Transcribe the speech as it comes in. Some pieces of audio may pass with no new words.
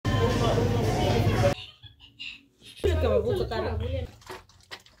It's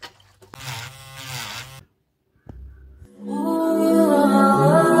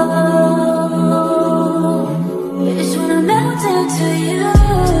when I'm melting to you.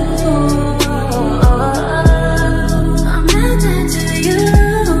 I'm melting to you.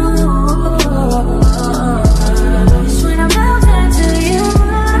 It's when I'm melting to you.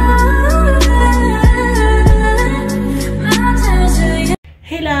 Melting to you.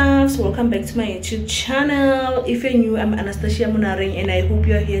 Hey loves, welcome back to my YouTube channel. If you're new, I'm Anastasia Munaring and I hope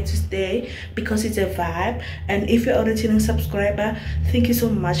you're here to stay because it's a vibe. And if you're already a subscriber, thank you so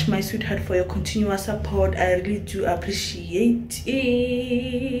much, my sweetheart, for your continuous support. I really do appreciate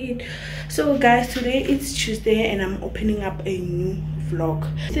it. So guys, today it's Tuesday and I'm opening up a new vlog.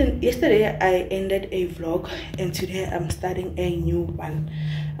 Yesterday I ended a vlog and today I'm starting a new one.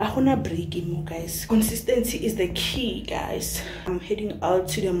 I wanna break in, guys. Consistency is the key, guys. I'm heading out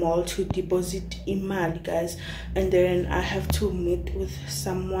to the mall to deposit email, guys, and then I have to meet with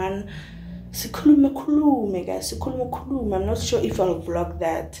someone. Guys. I'm not sure if I'll vlog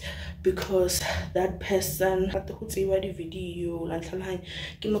that because that person had to the video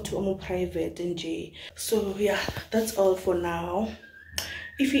private and so yeah, that's all for now.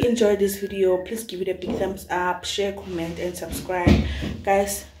 If you enjoyed this video, please give it a big thumbs up, share, comment, and subscribe.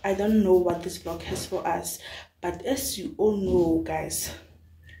 Guys, I don't know what this vlog has for us, but as you all know, guys,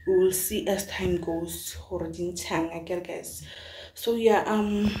 we will see as time goes. Guys. So yeah,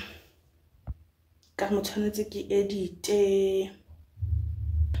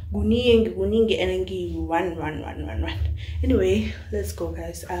 anyway, let's go,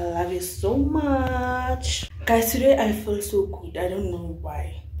 guys. I love you so much, guys. Today I feel so good. I don't know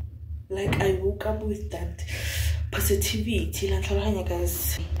why. Like, I woke up with that positivity,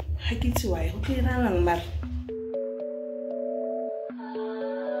 guys. I get why. Okay,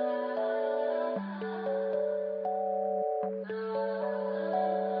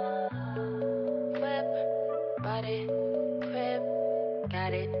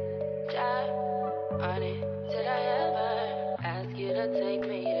 Got it, job on it. Did I ever ask you to take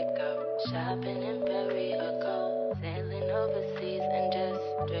me to go shopping in Paris or go sailing overseas and just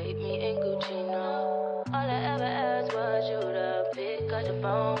drape me in Gucci? No, all I ever asked was you to pick up the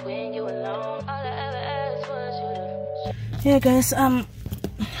phone when you alone. All I ever asked was you to. Yeah, guys, I'm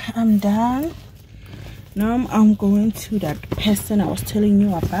done. Now I'm going to that person I was telling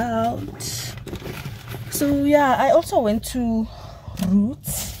you about. So yeah, I also went to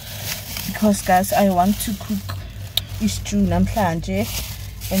Roots because, guys, I want to cook stew namhlanje,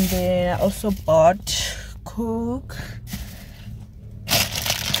 and then I also bought Coke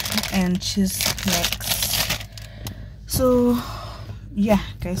and cheese snacks. So yeah,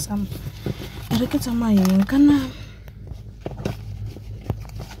 guys,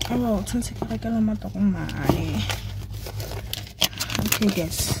 okay,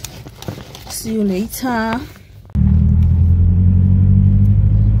 guys, see you later.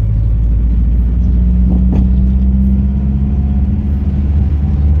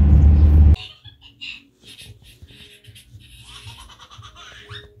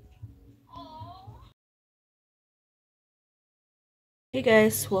 Hey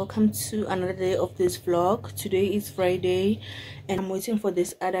guys, welcome to another day of this vlog. Today is Friday and I'm waiting for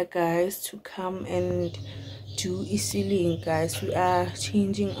these other guys to come and do a ceiling, guys. We are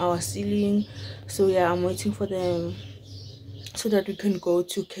changing our ceiling, so yeah, I'm waiting for them so that we can go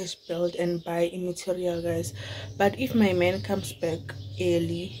to Cash Belt and buy a material, guys. But if my man comes back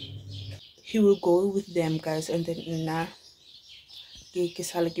early, he will go with them, guys, and then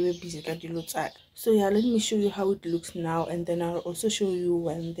so yeah, let me show you how it looks now, and then I'll also show you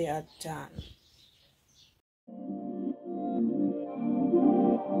when they are done.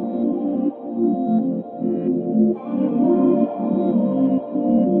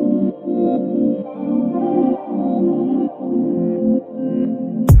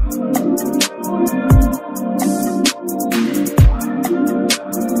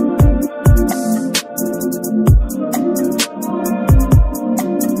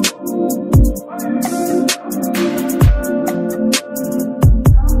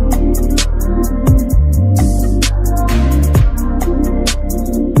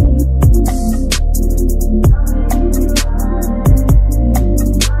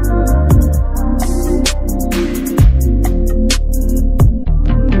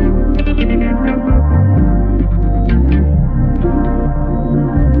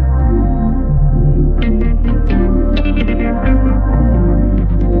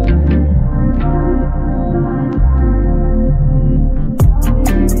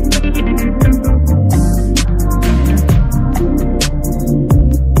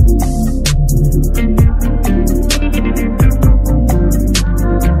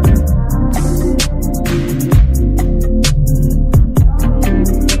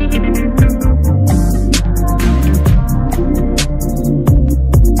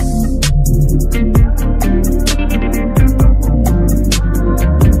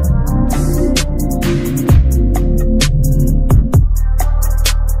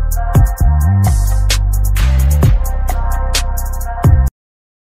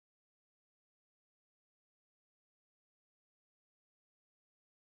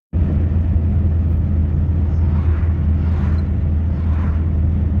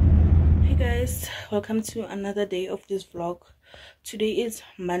 welcome to another day of this vlog. Today is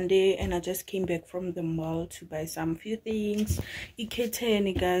Monday and I just came back from the mall to buy some few things,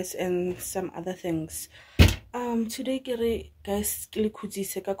 iketeni guys, and some other things. Today guys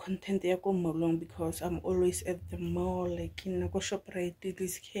ka content ya ko mall because I'm always at the mall, like in go shop right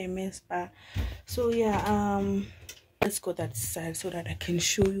this chemist bar. So yeah, let's go that side so that I can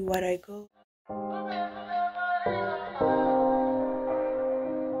show you what I go.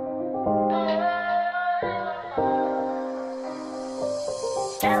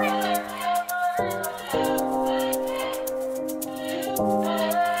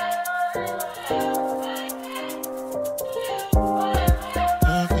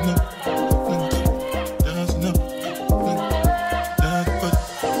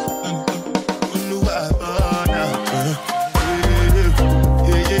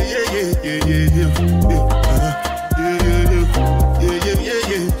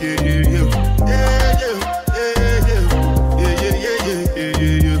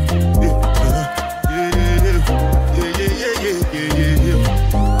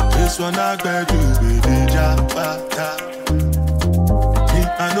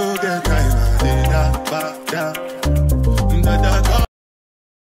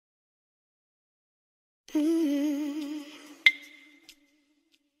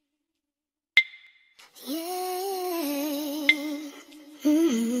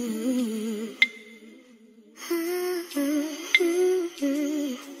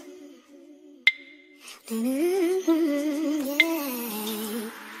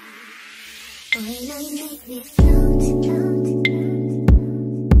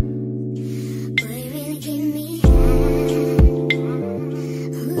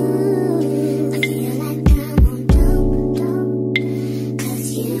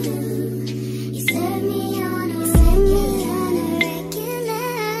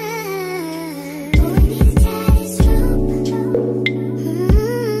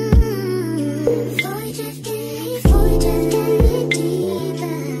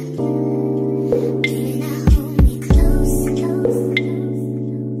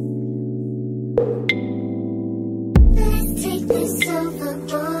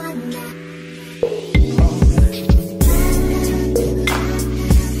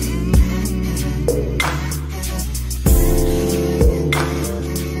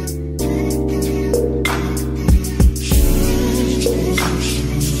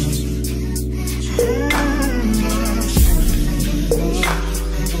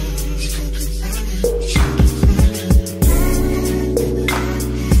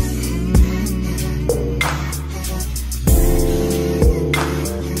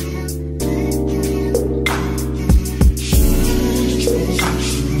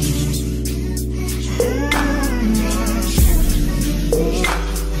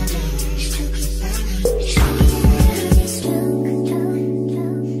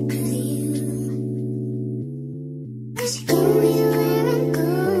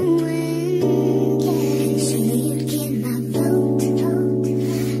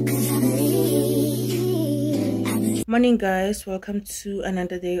 Morning guys, welcome to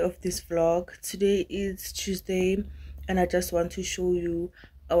another day of this vlog. Today is Tuesday and I just want to show you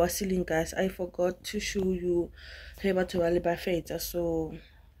our ceiling guys. I forgot to show you so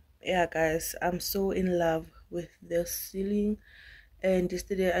yeah guys, I'm so in love with the ceiling, and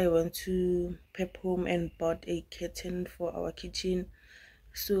yesterday I went to Pep Home and bought a curtain for our kitchen.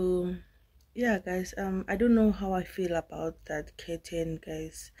 So yeah guys, I don't know how I feel about that curtain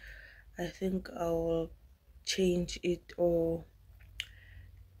guys. I think I'll change it or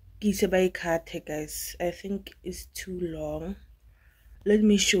guys. I think it's too long. Let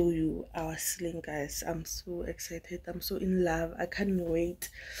me show you our ceiling guys. I'm so excited, I'm so in love. I can't wait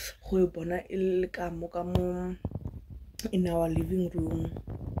in our living room,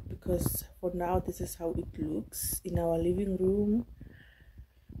 because for now this is how it looks in our living room.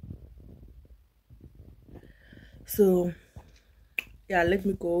 So yeah, let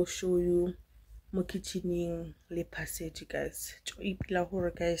me go show you my kitchening le passage guys.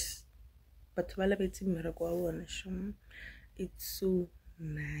 Guys, but it's so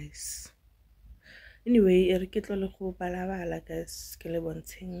nice. Anyway, guys,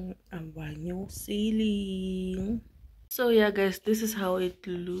 our new ceiling. So yeah guys, this is how it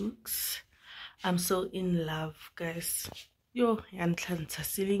looks. I'm so in love guys. Yo,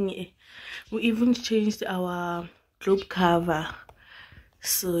 ceiling. We even changed our globe cover.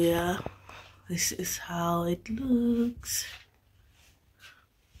 So yeah, this is how it looks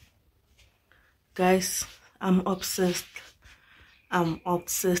guys. I'm obsessed.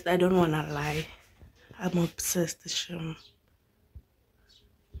 I don't wanna lie, I'm obsessed.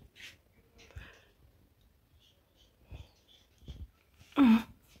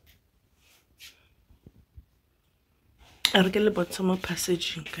 I'll get the bottom of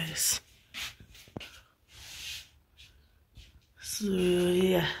packaging, guys. So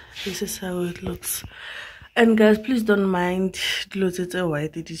yeah, this is how it looks. And guys, please don't mind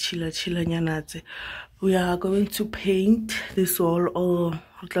white chila. We are going to paint this wall or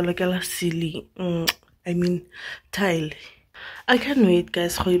ceiling. I mean tile. I can't wait,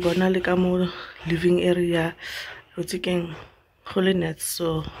 guys. Go ibona le ka mo living area. We're taking holy net,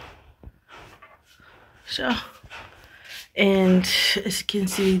 so sure. And as you can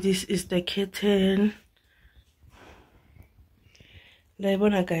see, this is the curtain.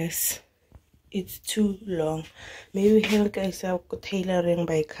 Guys, it's too long. Maybe here, guys, I'll go tailoring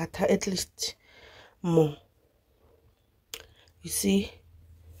by cutter at least more. You see,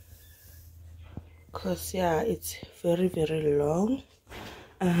 because yeah, it's very, very long.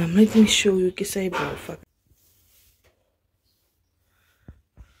 Let me show you.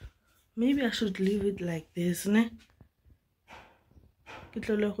 Maybe I should leave it like this, ne?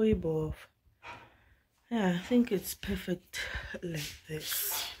 Yeah, I think it's perfect like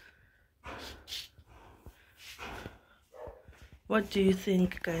this. What do you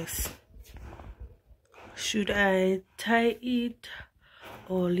think, guys? Should I tie it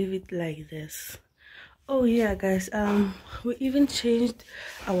or leave it like this? Oh yeah, guys, we even changed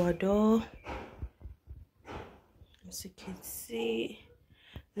our door, as you can see.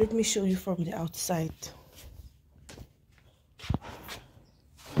 Let me show you from the outside.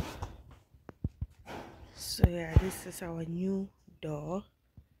 So yeah, this is our new door.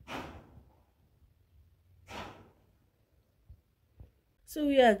 So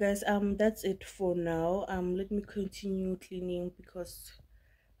yeah, guys, that's it for now. Let me continue cleaning because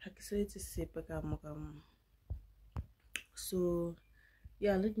so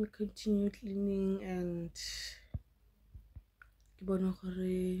yeah, let me continue cleaning. And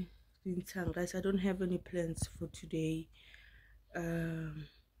guys, I don't have any plans for today.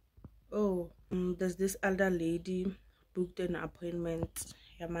 There's this elder lady booked an appointment,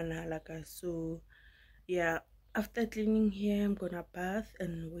 Yamanala, guys. So yeah, after cleaning here, I'm gonna bath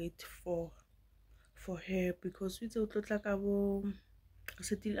and wait for her because we don't look like our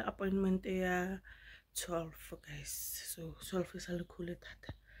appointment 12, guys. So 12 is a cool.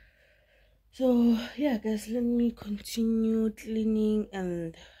 So yeah, guys, let me continue cleaning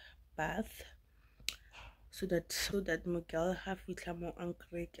and bath so that Miguel have more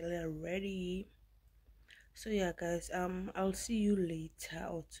ready. So yeah, guys, I'll see you later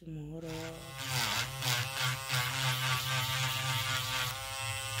or tomorrow.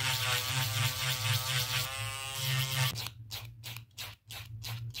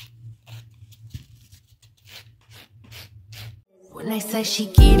 When they say she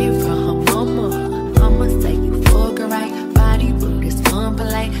get it from her mama,